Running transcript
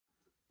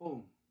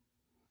Boom.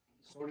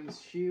 Sword and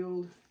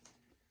Shield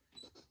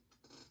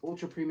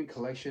Ultra Premium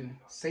Collection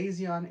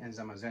Sazion and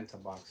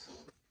Zamazenta box.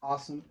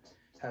 Awesome.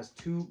 Has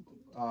two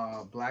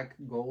black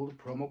gold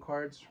promo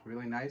cards.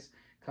 Really nice.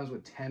 Comes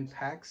with 10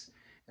 packs.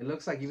 It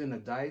looks like even the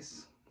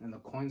dice and the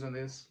coins on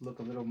this look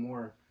a little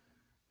more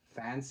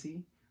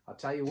fancy. I'll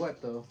tell you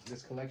what though,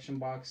 this collection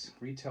box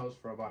retails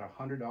for about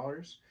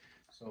 $100.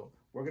 So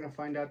we're gonna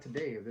find out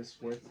today if this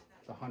is worth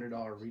the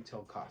 $100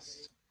 retail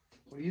cost.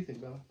 What do you think,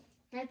 Bella?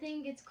 I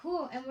think it's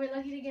cool, and we're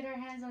lucky to get our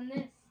hands on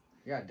this.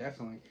 Yeah,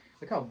 definitely.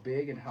 Look how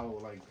big and how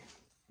like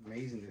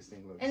amazing this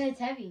thing looks. And it's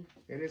heavy.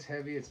 It is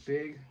heavy. It's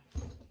big.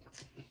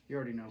 You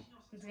already know.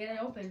 Let's get it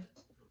open.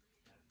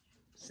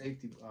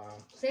 Safety.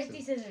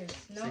 Safety scissors.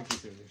 No. Safety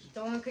scissors.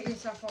 Don't want to cut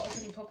yourself while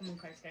opening Pokemon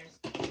cards,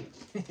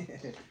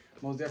 guys.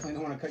 Most definitely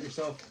don't want to cut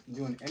yourself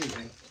doing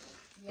anything.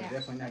 Yeah. But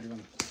definitely not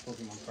doing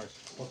Pokemon cards.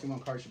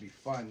 Pokemon cards should be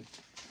fun.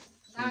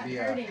 It Not shouldn't be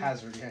hurting. a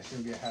hazard. Yeah, it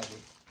shouldn't be a hazard.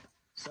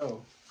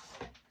 So,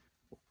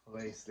 we'll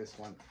place this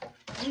one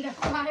In the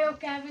file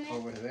cabinet.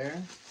 over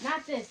there.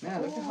 Not this.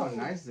 Man, look at how Ooh.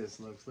 nice this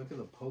looks. Look at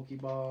the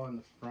Pokeball in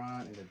the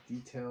front and the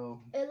detail.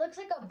 It looks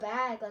like a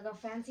bag, like a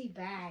fancy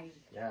bag.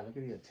 Yeah, look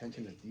at the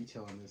attention to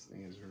detail on this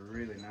thing. It's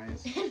really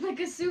nice. Like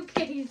a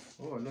suitcase.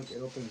 Oh, look, it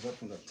opens up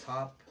from the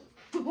top.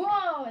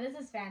 Whoa, this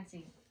is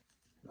fancy.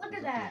 Look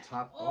Opens at up from that. the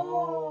top. Oh.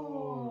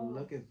 Oh,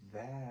 look at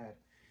that.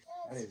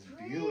 That That's is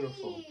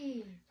beautiful.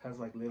 pretty. Has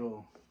like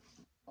little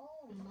Oh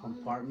my.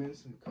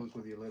 compartments. It comes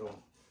with your little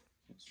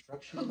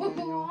instruction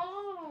manual.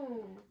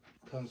 Whoa.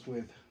 Comes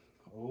with,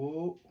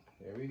 oh,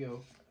 there we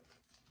go.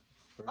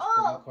 First Oh.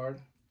 promo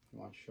card. You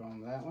want to show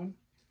them that one?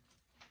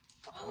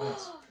 Oh,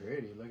 that's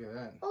pretty. Look at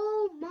that.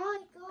 Oh my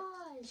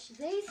gosh,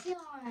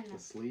 Zacian. The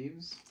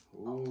sleeves.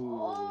 Ooh.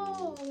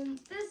 Oh,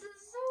 this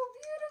is so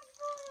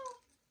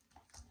beautiful.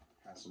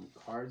 Has some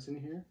cards in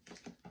here.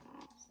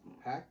 Some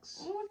packs.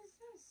 Oh, what is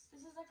this?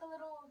 This is like a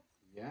little.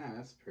 Yeah,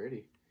 that's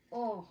pretty.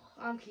 Oh,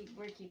 we're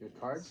keeping Your this.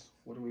 cards.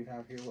 What do we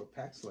have here? What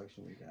pack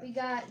selection we got? We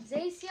got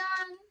Zacian,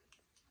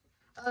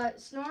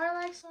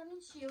 Snorlax, Sword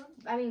and Shield.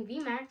 I mean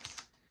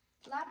VMAX,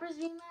 Lapras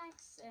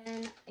VMAX,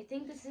 and I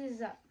think this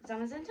is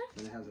Zamazenta.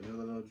 And it has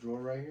another little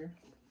drawer right here.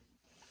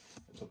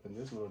 Let's open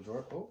this little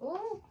drawer. Oh,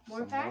 Oh, more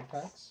some packs.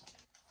 more packs.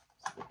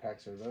 What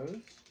packs are those?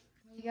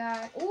 We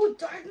got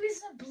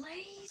Darkness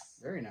Ablaze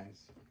Very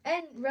nice.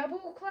 and Rebel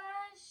Clash.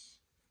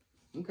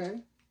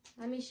 Okay.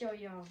 Let me show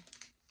y'all.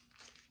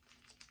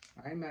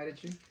 I ain't mad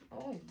at you.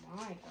 Oh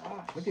my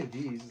gosh. Look at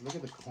these. Look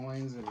at the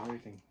coins and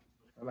everything.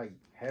 They're like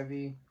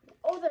heavy.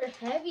 Oh, they're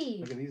heavy.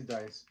 Look at these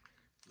dice.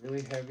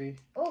 Really heavy.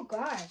 Oh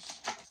gosh.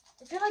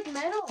 They feel like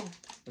metal.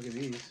 Look at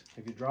these.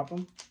 If you drop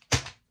them.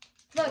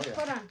 Look, Oh, yeah.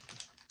 hold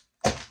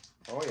on.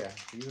 Oh yeah.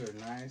 These are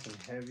nice and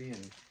heavy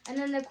and And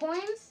then the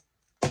coins.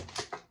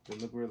 they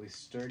look really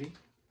sturdy.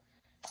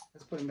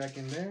 Let's put them back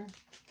in there.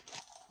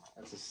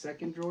 That's the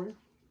second drawer.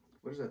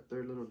 What is that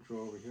third little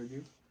drawer over here,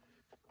 dude?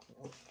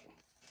 Oh,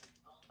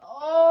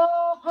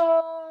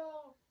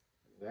 Oh,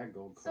 that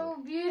gold card.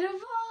 so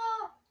beautiful.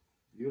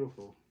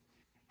 Beautiful.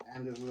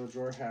 And this little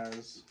drawer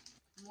has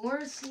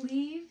More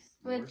sleeves.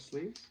 more But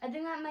sleeves. I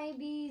think that might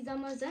be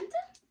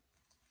Zamazenta.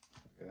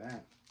 Look at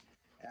that.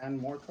 And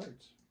more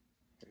cards.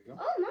 There you go.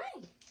 Oh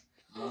my.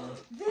 More,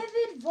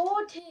 Vivid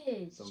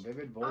Voltage. some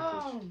Vivid Voltage.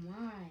 Oh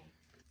my.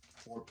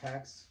 4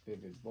 packs,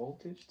 Vivid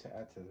Voltage to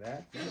add to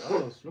that.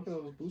 Look at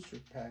those booster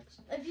packs.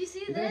 If you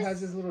see And then it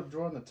has this, this little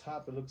drawer on the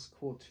top. It looks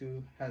cool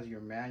too. Has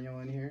your manual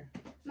in here.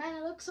 man,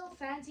 it looks so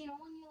fancy. You know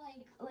when you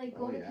like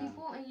go Oh, to yeah.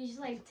 people and you just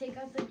like take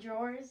out the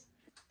drawers.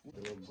 A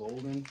little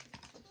golden.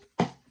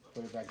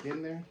 Put it back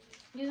in there.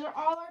 These are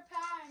all our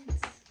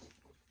packs.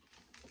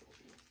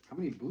 How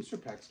many booster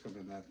packs come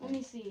in that Let thing?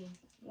 me see.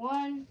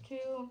 1,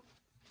 2,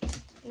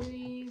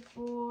 3,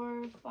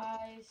 4, 5,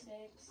 6,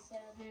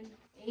 7,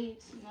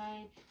 8,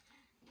 9,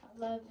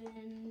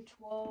 11,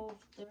 12,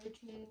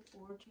 13,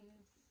 14,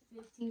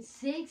 15,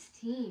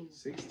 16.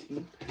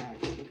 16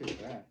 packs. Look at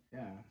that.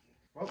 Yeah.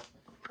 Well,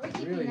 We're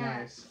keeping really that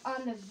nice.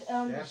 on the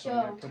Definitely. show.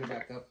 I put it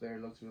back up there.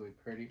 It looks really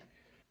pretty.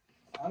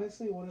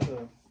 Honestly, one of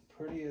the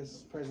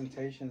prettiest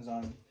presentations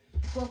on.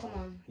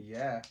 Pokemon.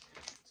 Yeah.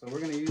 So we're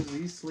going to use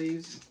these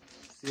sleeves.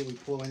 See if we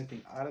pull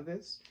anything out of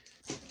this.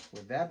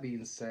 With that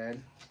being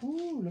said,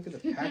 ooh, look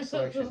at the pack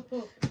selection.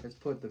 Let's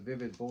put the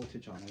Vivid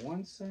Voltage on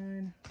one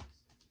side.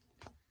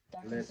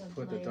 Let's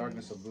put the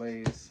Darkness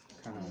Ablaze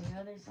kind on of the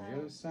other on the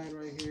other side. side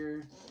right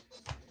here.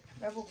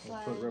 Rebel We'll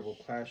Clash. put Rebel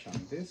Clash on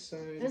this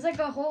side. There's like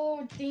a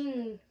whole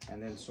thing.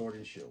 And then Sword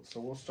and Shield. So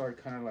we'll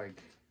start kind of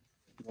like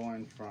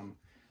going from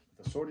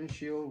the Sword and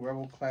Shield,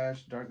 Rebel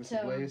Clash, Darkness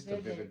To Ablaze to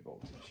Vivid. Vivid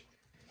Voltage.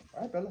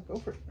 All right, Bella, go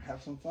for it.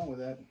 Have some fun with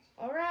that.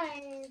 All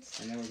right.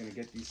 And then we're going to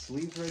get these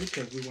sleeves ready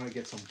because we want to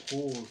get some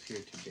pulls here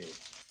today.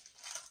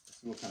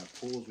 Let's see what kind of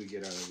pulls we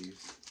get out of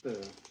these.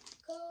 Code.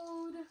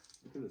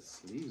 Look at the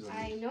sleeves on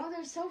I these. know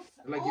they're so.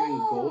 They're like giving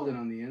golden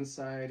on the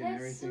inside and That's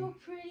everything. so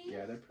pretty.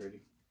 Yeah, they're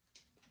pretty.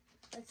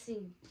 Let's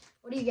see.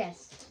 What do you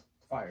guess?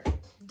 Fire.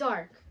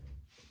 Dark.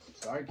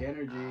 Dark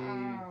energy.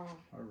 Oh.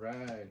 All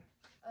right.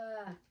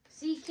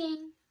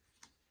 Seeking.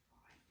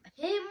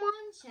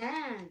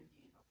 Hitmonchan.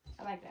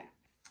 I like that.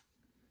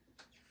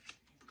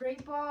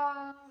 Great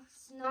Ball,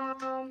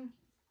 Snom,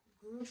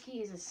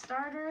 Grookey is a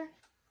starter.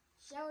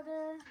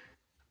 Shelter,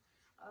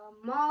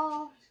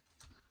 Maul,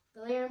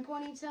 Galarian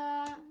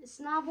Ponyta,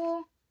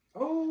 Snobble.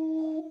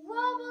 Oh!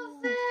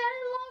 Wobbuffet, I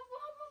love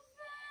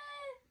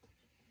Wobbuffet.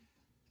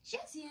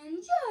 Jesse and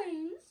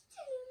James,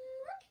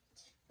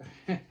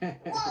 Team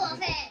Rocket.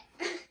 Wobbuffet.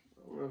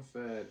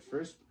 Wobbuffet.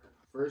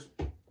 First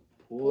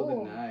pull of the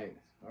night.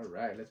 All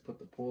right, let's put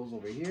the pulls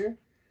over here.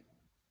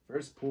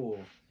 First pull,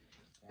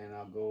 and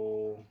I'll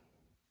go.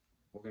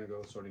 We're gonna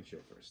go Sword and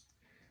Shield first.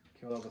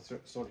 Kill off the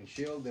Sword and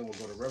Shield, then we'll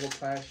go to Rebel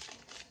Clash,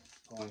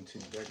 going to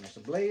Darkness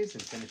Ablaze,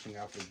 and finishing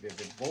off with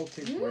Vivid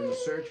Voltage. We're in the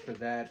search for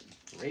that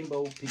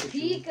Rainbow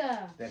Pikachu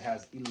that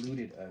has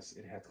eluded us.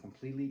 It has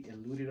completely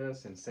eluded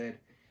us and said,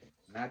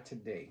 "Not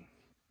today."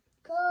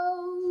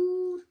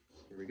 Code.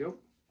 Here we go.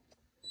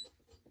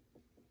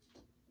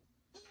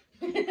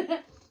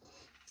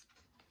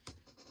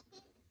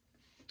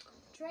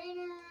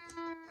 Trainer,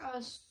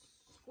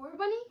 Square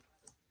Bunny,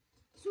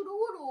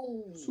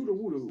 Sudowoodo.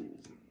 Sudowoodo.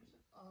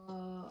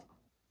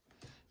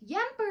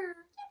 Yamper.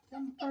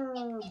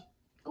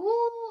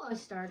 Ooh, a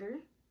starter.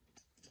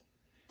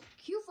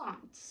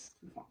 Q-Fonts.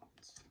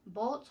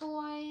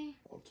 Baltoy.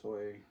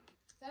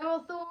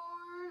 Ferrothorn,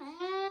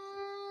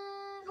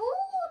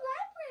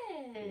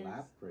 and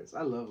Lapras.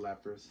 I love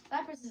Lapras.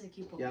 Lapras is a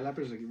cute Pokemon. Yeah,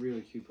 Lapras is a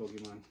really cute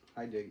Pokemon.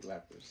 I dig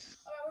Lapras.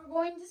 Alright, we're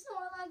going to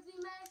Snorlax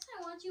VMAX.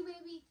 I want you,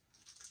 baby.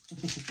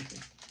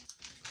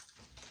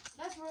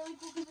 That's really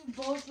cool because we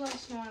both love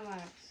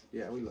Snorlax.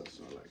 Yeah, we love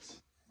Snorlax.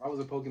 If I was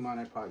a Pokemon,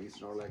 I'd probably be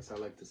Snorlax. I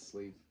like to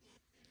sleep.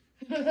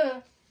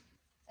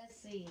 Let's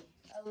see.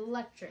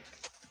 Electric.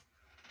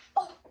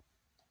 Oh!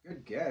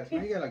 Good guess.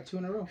 Man, you got like 2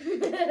 in a row.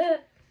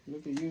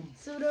 Look at you.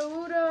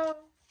 Sudowoodo.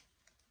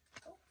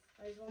 Oh,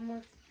 there's one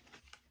more.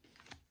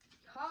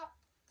 Hop.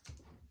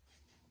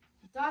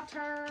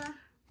 Daughter.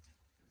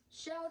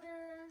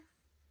 Shelter.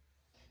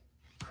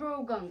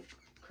 Krogunk.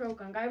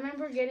 I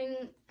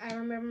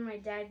remember my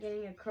dad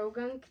getting a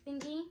Krogunk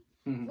thingy.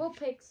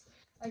 Vulpix.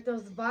 Like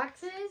those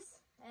boxes.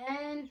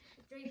 And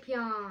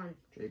Drapion.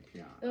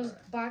 Those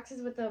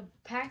boxes with the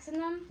packs in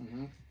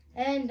them.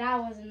 And I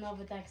was in love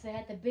with that because they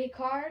had the big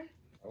card.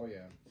 Oh,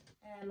 yeah.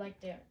 And I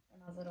liked it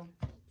when I was little.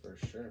 For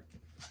sure.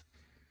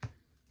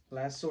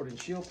 Last Sword and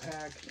Shield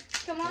pack.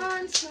 Come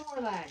on,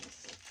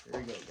 Snorlax. Here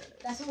we go, guys.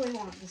 That's what we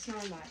want, the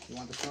Snorlax. You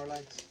want the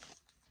Snorlax?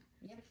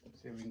 Yep.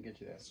 See if we can get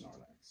you that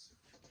Snorlax.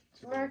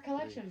 For our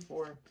collection. 3,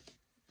 4.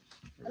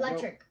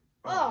 Electric.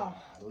 Oh.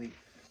 Leaf.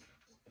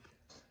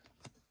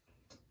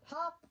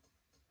 Hop.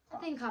 I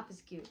think Hop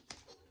is cute.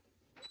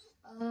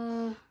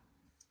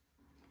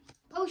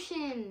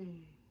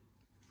 Potion.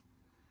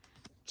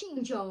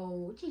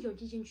 Chincho.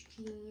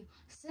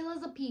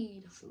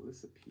 Silisapede.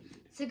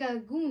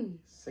 Segagoon.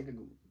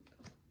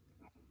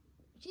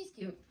 She's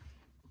cute.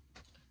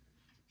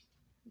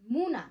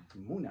 Muna.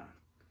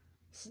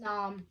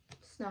 Snom.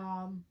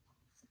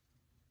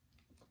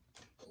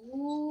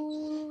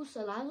 Ooh,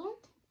 Salazzle.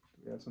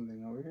 We got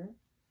something over here.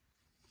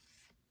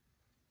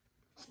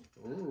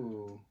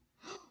 Ooh.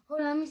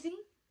 Hold on, let me see.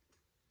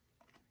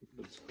 He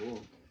looks cool.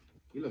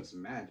 He looks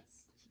mad.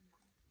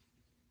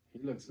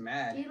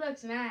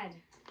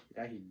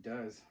 Yeah, he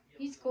does.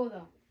 He's cool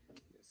though.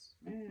 Yes,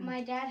 man.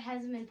 My dad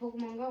has him in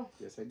Pokemon Go.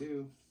 Yes, I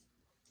do.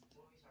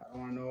 I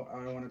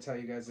don't want to tell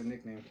you guys the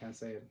nickname. Can't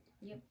say it.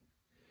 Yep.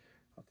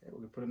 Okay, we're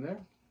gonna put him there.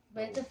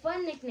 But it's a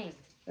fun nickname.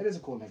 It is a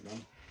cool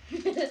nickname.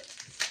 Really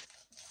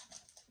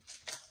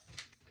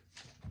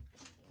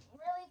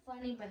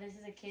funny, but this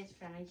is a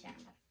kids-friendly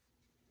channel.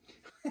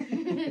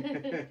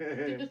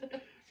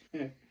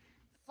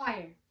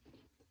 Fire.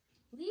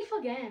 Leaf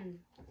again.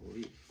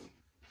 Leaf.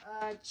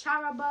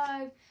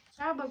 Charabug.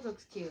 Charabug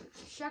looks cute.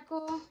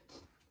 Shekel.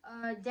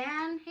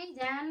 Dan. Hey,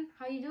 Dan.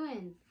 How you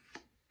doing?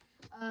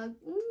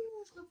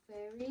 Ooh,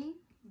 Clefairy.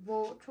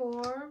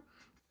 Voltorb.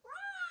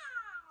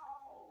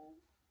 Wow.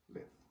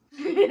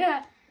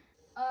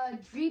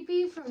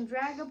 Dreepy from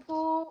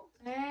Dragapult.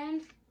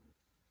 And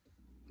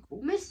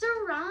cool. Mr.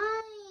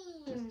 Rhyme.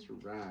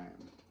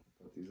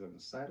 Put these on the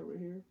side over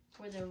here.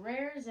 For the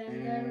rares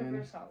and the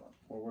reverse holo.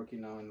 We're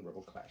working on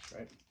Rebel Clash,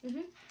 right?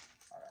 Alright.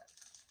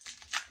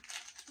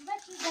 I've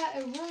actually got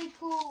a really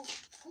cool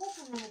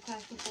from Rebel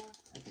Clash before.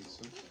 I think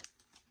so.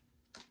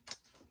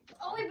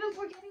 Oh, we've been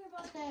forgetting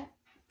about that.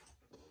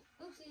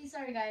 Oopsie,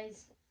 sorry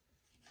guys.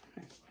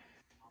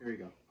 Here we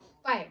go.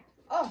 Fire.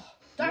 Oh,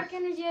 Dark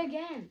Energy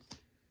again.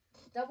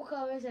 Double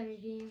Colors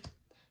Energy.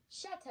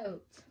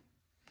 Chateau.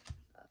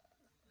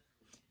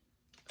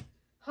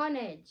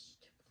 Honedged.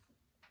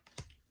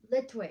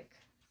 Litwick.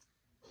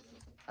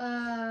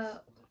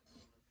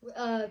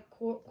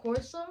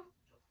 Corsa?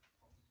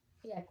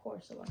 Yeah,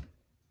 Corsola.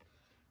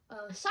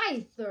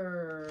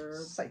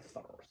 Scyther.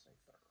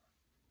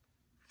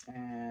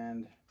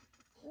 And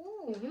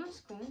ooh, he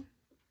looks cool.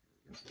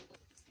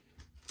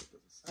 put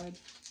this aside.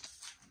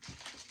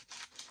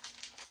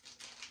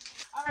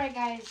 Alright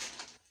guys.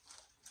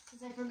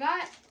 Since I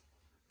forgot.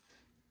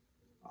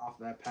 Off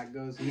that pack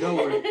goes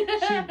nowhere.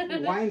 She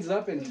winds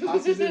up and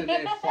tosses it and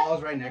then it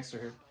falls right next to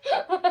her.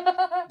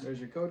 There's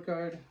your code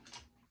card.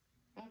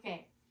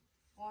 Okay.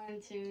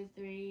 1, 2,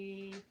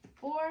 3,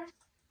 4.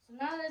 So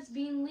now that it's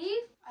being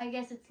leaf, I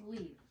guess it's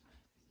leaf.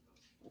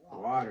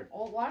 Water.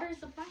 Oh, water is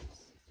the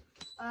first.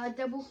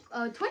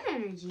 Twin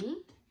energy.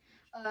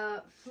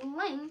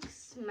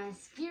 Flanks,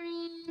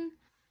 Masquerian,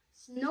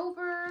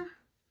 Snover,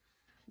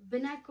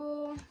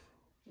 Beneco,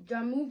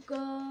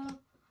 Darmuka,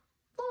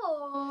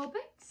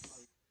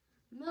 Vulpix,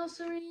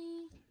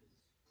 Milcery.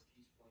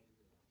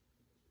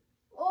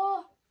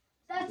 Oh,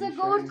 that's Something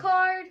a gold shiny.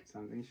 card.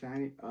 Something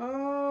shiny.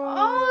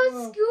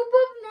 Oh, scoop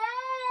of net.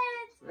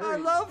 I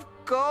love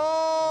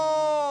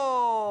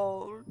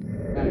gold.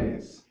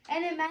 Nice.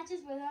 And it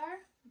matches with our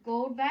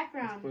gold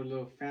background. Let's put a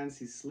little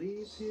fancy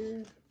sleeves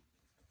here.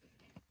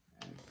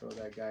 And throw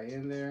that guy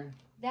in there.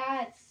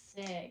 That's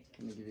sick.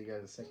 Let me give you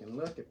guys a second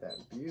look at that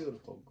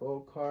beautiful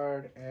gold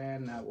card.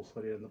 And now we'll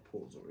put it in the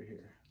pools over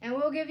here. And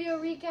we'll give you a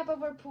recap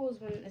of our pools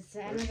when it's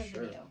the end of the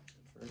video.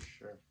 For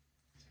sure.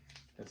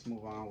 Let's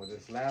move on with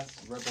this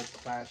last Rebel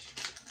Clash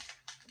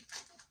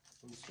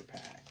booster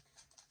pack.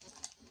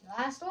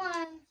 Last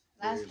one.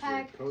 Last Here's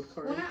pack. your code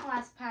card. Well, not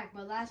last pack,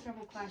 but last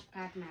Rebel Clash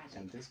pack match.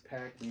 And this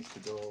pack needs to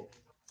go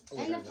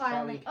And the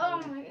filing.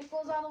 Oh my, it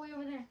goes all the way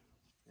over there.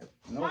 Yep.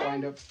 No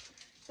wind up.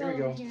 There we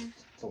go. Here.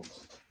 Boom.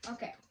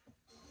 Okay.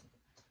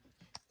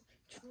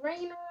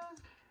 Trainer.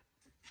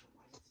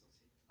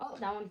 Oh,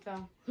 that one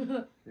fell.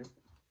 Yep.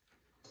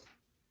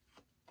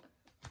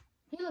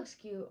 He looks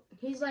cute.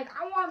 He's like,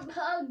 I want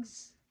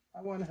hugs.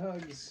 I want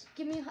hugs.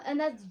 Give me, and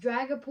that's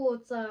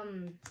Dragapult. It's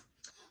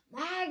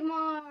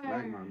Magmar.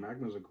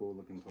 Magmar's a cool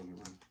looking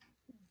Pokemon.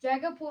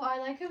 Dragapult, I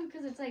like him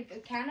because it's like a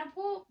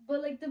Canapult,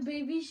 but like the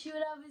baby shoot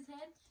out of his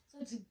head, so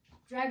it's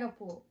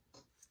Dragapult.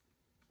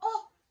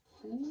 Oh!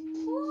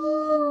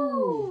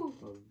 Ooh!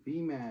 A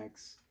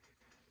VMAX.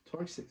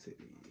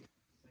 Torxicity.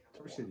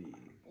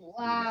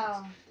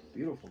 Wow. VMAX.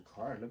 Beautiful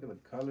card. Look at the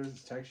colors,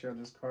 the texture of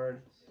this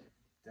card.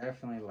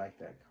 Definitely like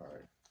that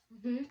card.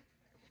 Mm-hmm.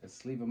 Let's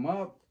sleeve them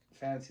up.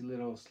 Fancy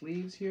little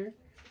sleeves here.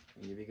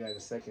 And give you guys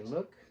a second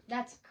look.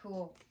 That's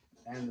cool.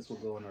 And this will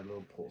go in our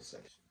little pull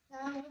section.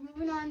 Now we're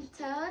moving on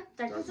to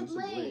Darkness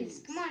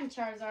Ablaze. Come on,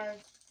 Charizard.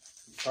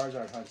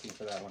 Charizard hunting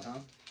for that one, huh?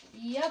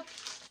 Yep.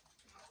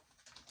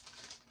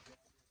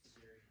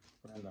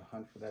 We're in the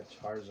hunt for that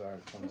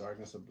Charizard from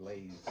Darkness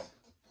Ablaze. And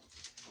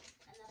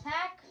the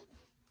pack.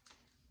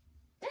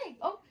 Hey,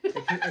 oh.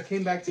 It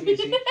came back to me,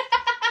 see?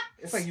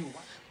 It's like you...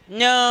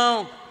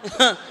 No.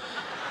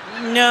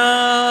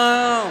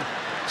 No.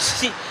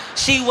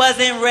 She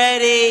wasn't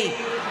ready.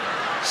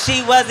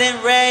 She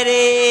wasn't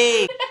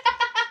ready.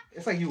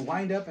 It's like you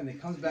wind up and it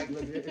comes back.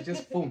 Look, it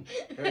just boom.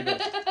 There it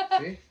goes.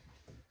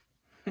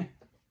 See?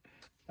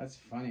 That's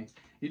funny.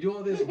 You do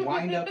all this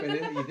wind up and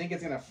then you think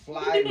it's gonna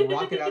fly,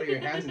 rocket out of your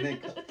hands, and then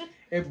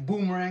it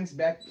boomerangs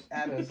back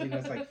at us. You know,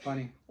 it's like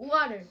funny.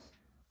 Water.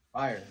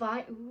 Fire.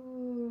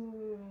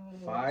 Ooh.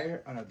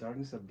 Fire on a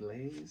Darkness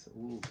Ablaze.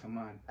 Ooh, come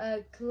on.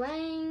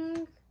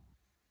 Clang.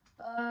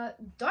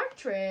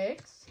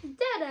 Dartrix.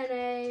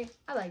 Dedenne.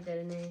 I like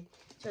Dedenne.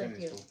 It's really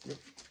cute. Cool. Yep.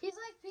 He's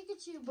like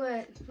Pikachu,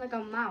 but like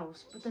a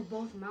mouse. But they're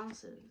both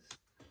mouses.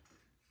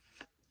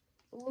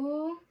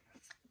 Ooh.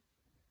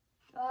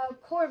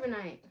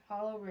 Corviknight.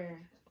 Hollow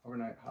Rare.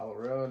 Overnight Hollow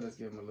Road. Let's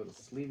give him a little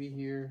sleevey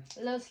here.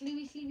 A little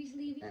sleevey.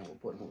 And we'll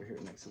put him over here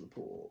next to the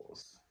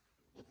pools.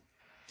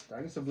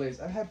 Darkness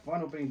Ablaze. I've had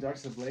fun opening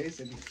Darkness Ablaze.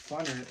 It'd be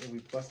funner if we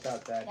bust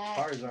out that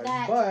Charizard.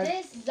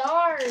 This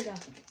Zard.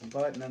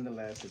 But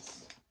nonetheless,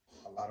 it's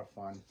a lot of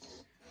fun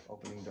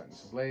opening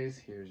Darkness Ablaze.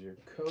 Here's your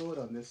code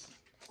on this.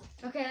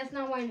 Okay, let's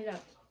not wind it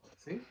up.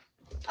 See?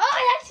 Oh,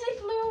 it actually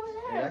flew over It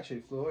there.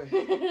 actually flew away.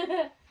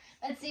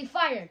 Let's see.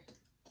 Fire.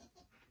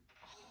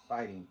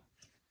 Fighting.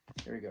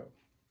 Here we go.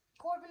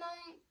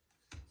 Corviknight.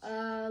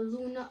 I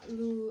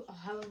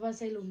was about to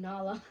say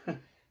Lunala.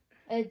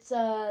 It's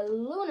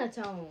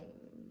Lunatone.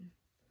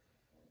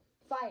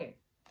 Fire.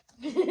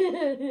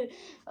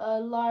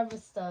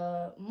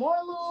 Larvesta.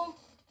 Morlu.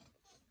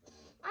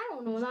 I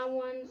don't know that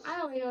one. I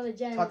only know the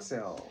Gen.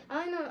 Tuxel.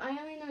 I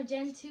only know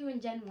Gen 2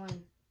 and Gen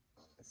 1.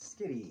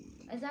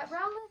 Skitty. Is that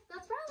Rowlet?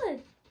 That's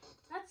Rowlet.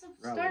 That's a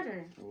Rowlet.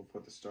 starter. We'll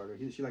put the starter.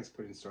 She likes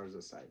putting starters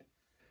aside.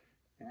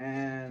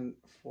 And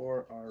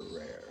for our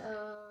rare.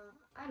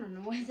 I don't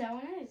know what that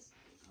one is.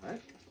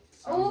 Alright.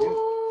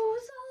 Oh,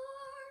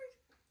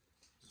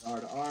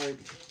 Zard. Zard art.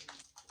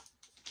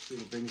 See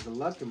what brings the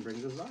luck and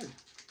brings the Zard.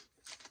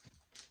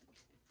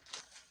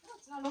 No,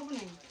 it's not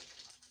opening.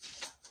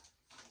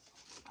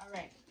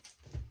 Alright.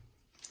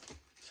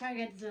 Try to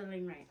get this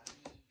thing right.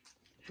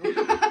 Look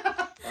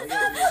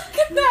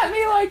at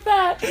me like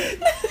that.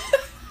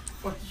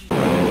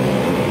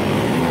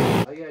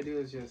 All you gotta do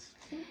is just...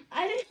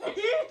 I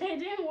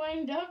didn't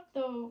wind up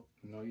though.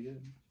 No, you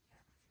didn't.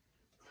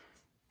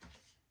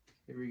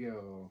 Here we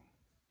go.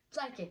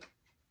 Psychic.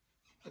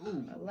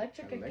 Ooh,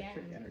 Electric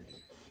again.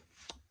 energy.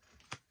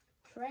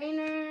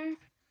 Trainer.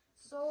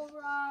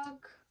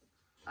 Solrock.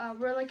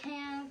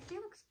 Relicanth. He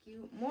looks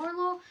cute.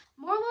 Morlo.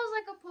 Morlo's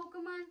like a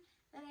Pokemon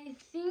that I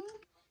think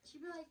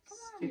she'd be like, come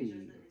on,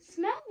 Skitty.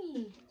 smell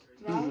me,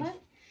 Rowlet.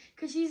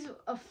 Because she's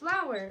a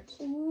flower.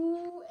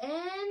 Ooh,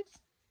 and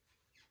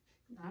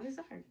not a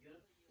Zard.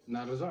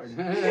 Not a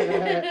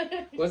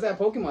Zard. What's that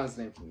Pokemon's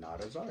name?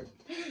 Not a Zard.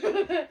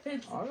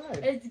 All right.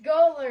 It's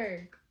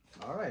Golurk.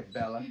 All right,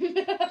 Bella.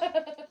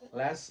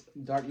 Last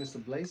Darkness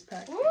Ablaze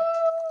pack. Woo!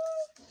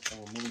 So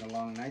we're moving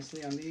along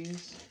nicely on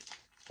these.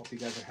 Hope you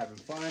guys are having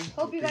fun.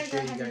 Hope you guys are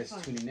Appreciate having you guys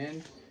fun. tuning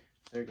in.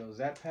 There goes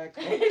that pack.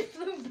 Oh, It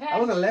flew back. that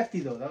was a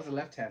lefty though. That was a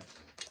left hand.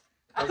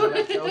 That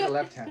was a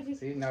left hand.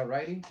 See, now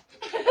righty.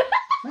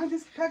 Man,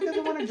 this pack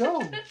doesn't want to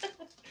go.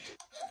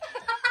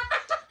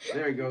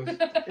 There it goes.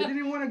 It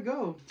didn't want to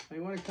go. It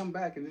wanted to come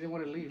back and it didn't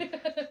want to leave.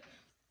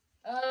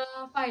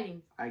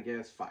 Fighting. I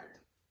guess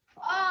fire.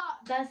 Ah,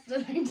 that's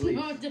the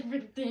no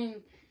different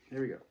thing.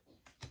 Here we go.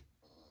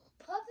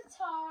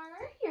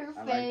 Puppetar, your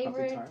I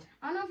favorite. like Puppetar.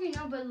 I don't know if you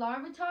know, but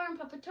Larvitar and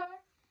Puppetar.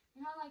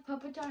 You know how like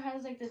Puppetar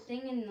has like the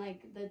thing and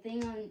like the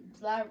thing on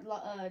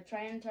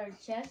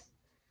Tyranitar's chest,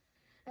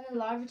 and then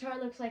Larvitar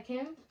looks like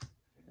him.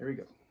 There we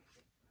go.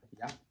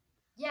 Yeah.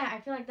 Yeah, I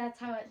feel like that's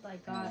how it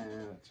like got.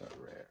 And that's a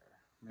rare.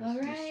 All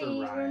right,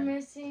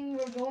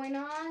 we're going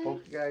on.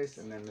 Poke guys,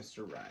 and then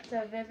Mr. Ryan.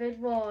 The Vivid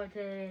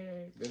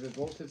Voltage. Vivid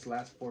Voltage,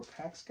 last 4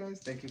 packs,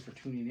 guys. Thank you for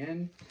tuning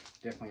in.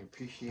 Definitely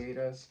appreciate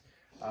us.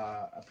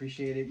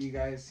 Appreciate it, you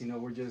guys. You know,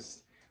 we're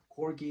just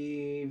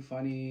quirky,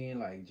 funny,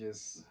 like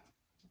just,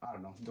 I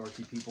don't know,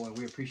 dorky people. And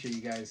we appreciate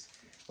you guys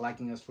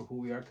liking us for who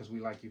we are because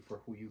we like you for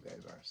who you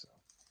guys are. So,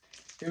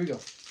 here we go.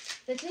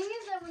 The thing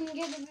is that when you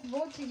get Vivid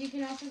Voltage, you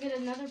can also get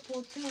another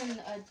pull too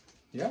and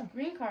a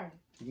green card.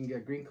 You can get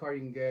a green card.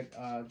 You can get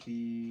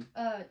the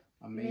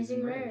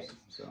Amazing Rares.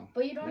 So,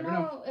 but you don't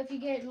know if you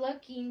get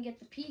lucky and get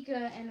the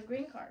Pika and a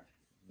green card.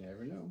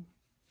 Never know.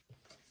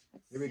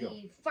 Let's Here we go.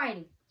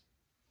 Fighting.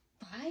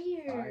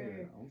 Fire.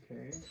 Fire.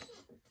 Okay.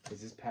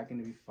 Is this pack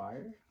going to be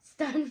fire?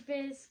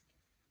 Stunfisk.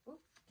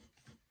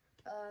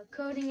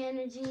 Coding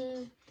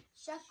Energy.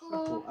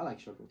 Shuckle. I like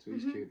Shuckle too.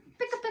 He's cute.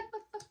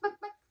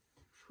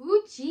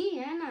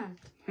 Fujiana.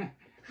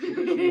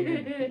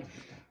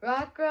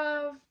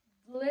 Rockruff.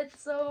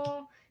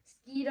 Blitzel.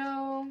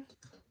 Skeeto.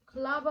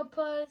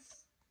 Clobbopus.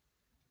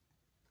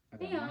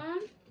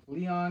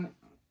 Leon's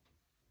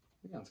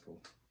cool.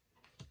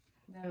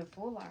 The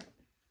full art.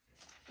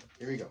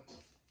 Here we go.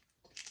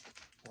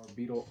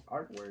 Orbeetle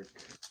artwork.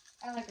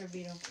 I like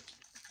Orbeetle.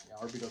 Yeah,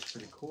 Orbeetle's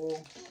pretty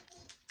cool.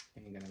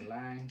 Ain't gonna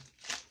lie.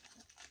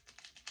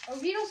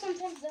 Orbeetle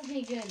sometimes does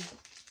me good.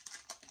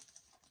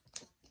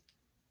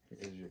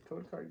 Here's your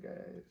code card,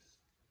 guys.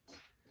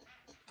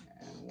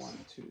 And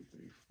 1, 2,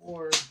 3,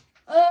 4.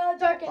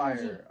 Dark Fire.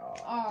 Energy.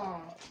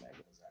 Oh. There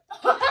goes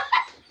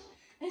that.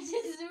 It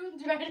just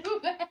zoomed right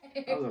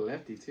away. That was a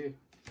lefty too.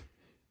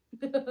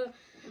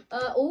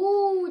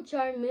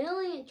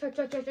 Charmeleon.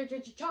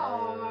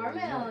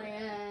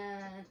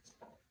 Charmeleon.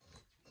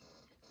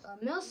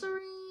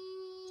 Milcery.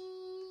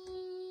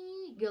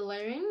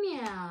 Galarian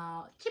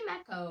Meow.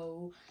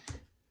 Chimecho.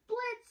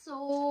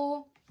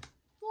 Blitzel.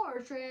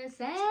 Fortress.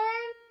 And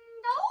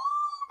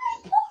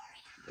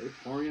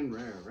Vaporeon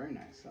rare. Very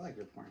nice. I like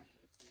Vaporeon.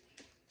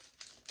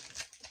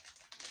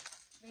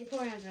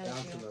 Vaporeon's really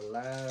Down cute. to the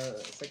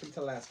second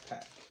to last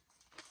pack.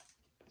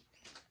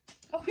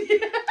 Oh,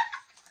 yeah.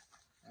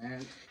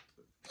 And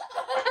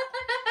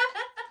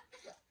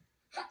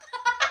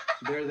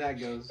there that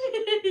goes.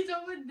 He's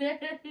over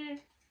there.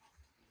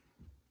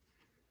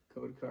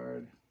 Code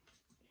card.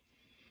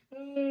 What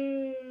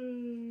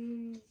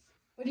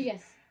do you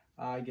guess?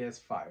 I guess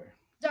fire.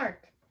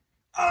 Dark.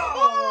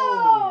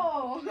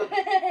 Oh!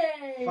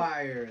 Hey!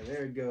 Fire.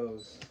 There it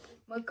goes.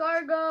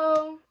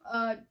 Macargo,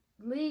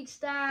 League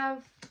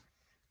Staff,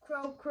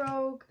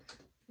 Croak,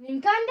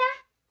 Ninkanda?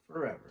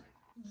 Forever.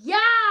 Yeah!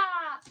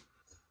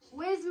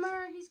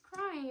 Whismer, he's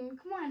crying.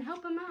 Come on,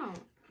 help him out.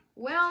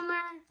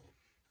 Whelmer,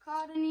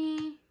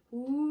 Cottonee,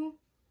 ooh.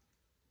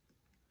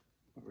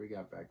 What we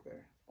got back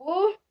there?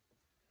 Oh,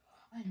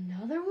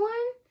 another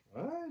one?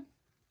 What?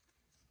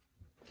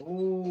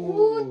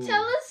 Ooh,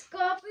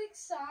 telescopic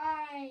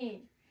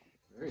sign.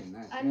 Very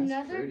nice.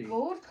 Another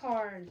gold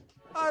card.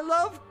 I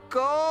love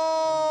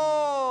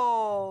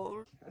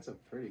gold. That's a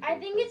pretty I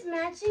think it's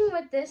matching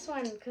with this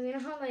one because you know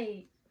how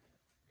like.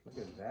 Look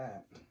at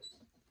that.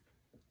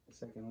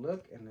 Second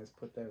look, and let's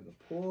put that in the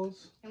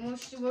pools. And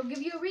we'll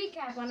give you a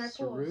recap on our pools.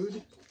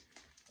 Sarude.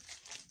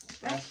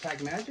 Last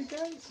pack magic,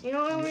 guys. You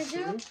know what I'm gonna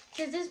do?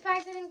 Because this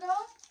pack didn't go,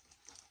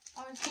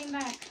 ours came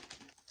back.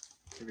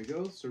 Here we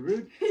go,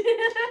 Sarude.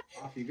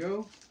 Off you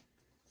go.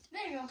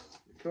 There you go.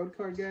 Your code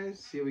card, guys.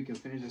 See if we can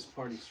finish this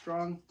party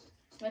strong.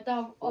 With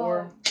the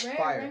Or rare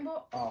fire.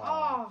 rainbow.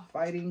 Oh,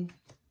 fighting.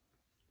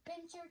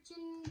 Pinch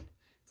urchin.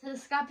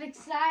 Telescopic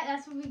sight.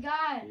 That's what we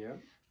got. Yep.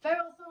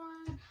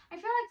 Ferrothorn. I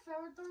feel like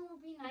Ferrothorn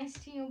would be nice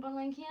to you, but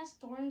like he has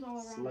thorns all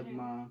around him.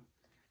 Slugma.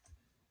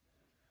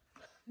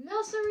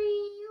 Milcery.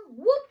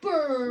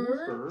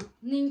 Whooper.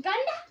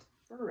 Ninkanda.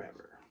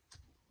 Forever.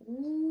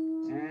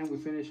 Ooh. And we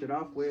finish it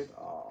off with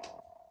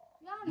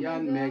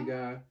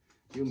Yanmega.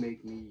 You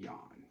make me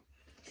yawn.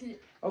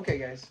 Okay,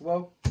 guys.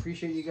 Well,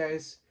 appreciate you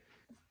guys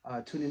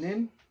tuning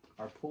in.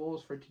 our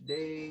pulls for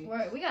today.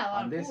 We got a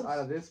lot of pulls. Out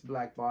of this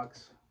black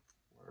box,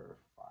 we're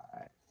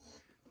 5.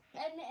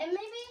 And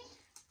maybe.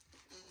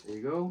 There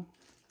you go.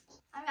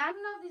 I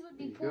don't know if these would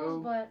be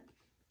pulls, but.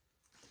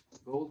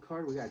 Gold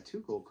card. We got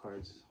 2 gold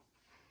cards.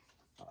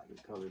 I like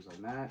the colors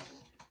on that.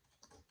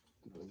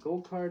 Another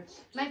gold card.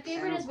 My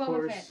favorite is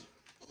Boba Fett.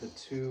 The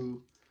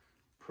 2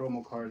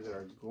 promo cards that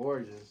are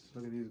gorgeous.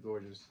 Look at these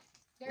gorgeous.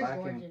 They're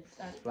gorgeous.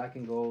 Black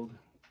and gold.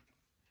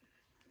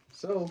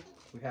 So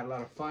we had a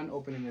lot of fun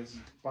opening this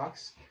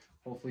box.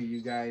 Hopefully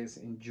you guys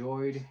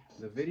enjoyed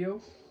the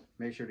video.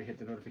 Make sure to hit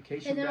the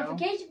notification bell.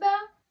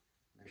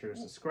 Make sure to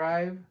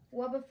subscribe.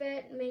 Boba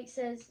Fett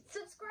says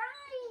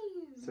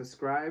subscribe.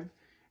 Subscribe.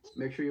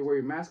 Make sure you wear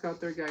your mask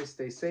out there, guys.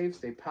 Stay safe,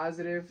 stay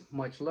positive.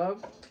 Much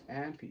love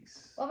and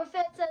peace. Boba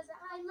Fett says,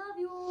 I love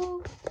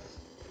you.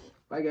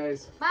 Bye,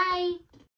 guys. Bye.